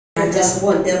I just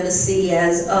want them to see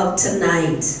as of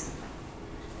tonight,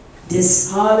 this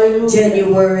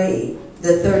January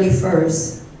the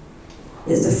 31st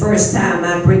is the first time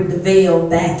I bring the veil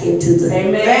back into the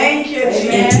into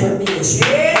a ministry.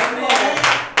 Hallelujah.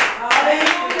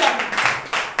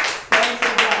 Thank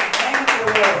you, God. Thank you,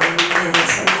 Lord. Amen.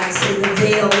 Somebody say the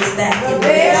veil is back in the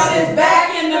veil ministry. is back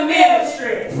in the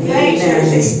ministry. Thank you, Amen.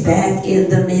 It's Jesus. back in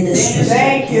the ministry.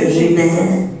 Thank you, Jesus.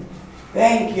 Amen.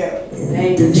 Thank you.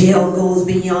 And the veil goes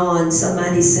beyond.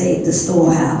 Somebody say the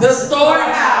storehouse. The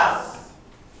storehouse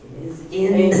is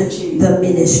in the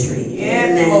ministry. Yes,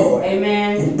 Amen. Lord.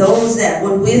 Amen. And those that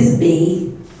were with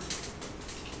me,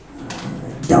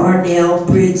 Darnell,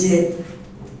 Bridget,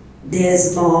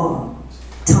 Desmond,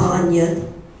 Tanya,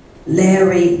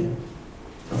 Larry,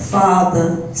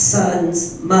 father,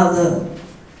 sons, mother,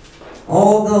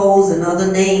 all those and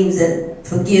other names that,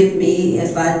 forgive me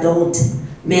if I don't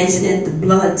mention it, the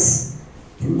Bloods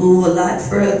can move a lot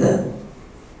further.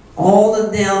 All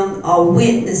of them are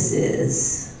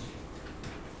witnesses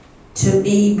to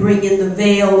me bringing the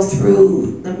veil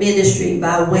through the ministry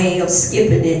by way of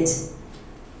skipping it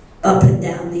up and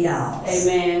down the aisles.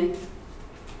 Amen.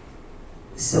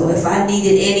 So if I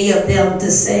needed any of them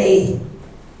to say,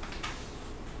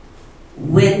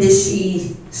 when did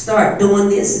she start doing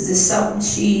this? Is this something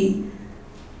she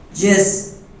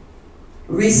just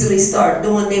recently started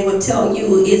doing? They would tell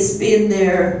you it's been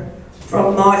there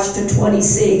from March to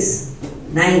 26,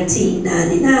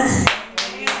 1999.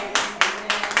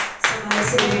 Somebody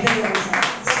say the veil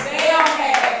has. The veil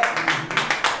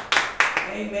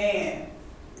has. Amen.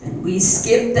 And we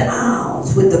skipped the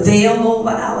aisles with the veil over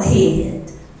our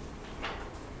head.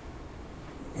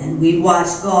 And we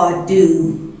watched God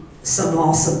do some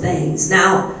awesome things.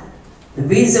 Now, the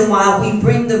reason why we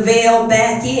bring the veil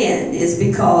back in is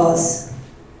because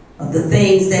of the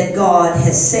things that God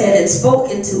has said and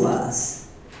spoken to us.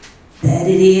 That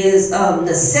it is of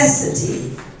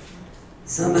necessity.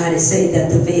 Somebody say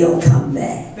that the veil come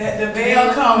back. That the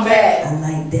veil come back. I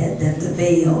like that, that the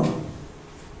veil.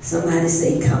 Somebody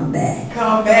say come back.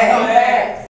 Come back. Come back.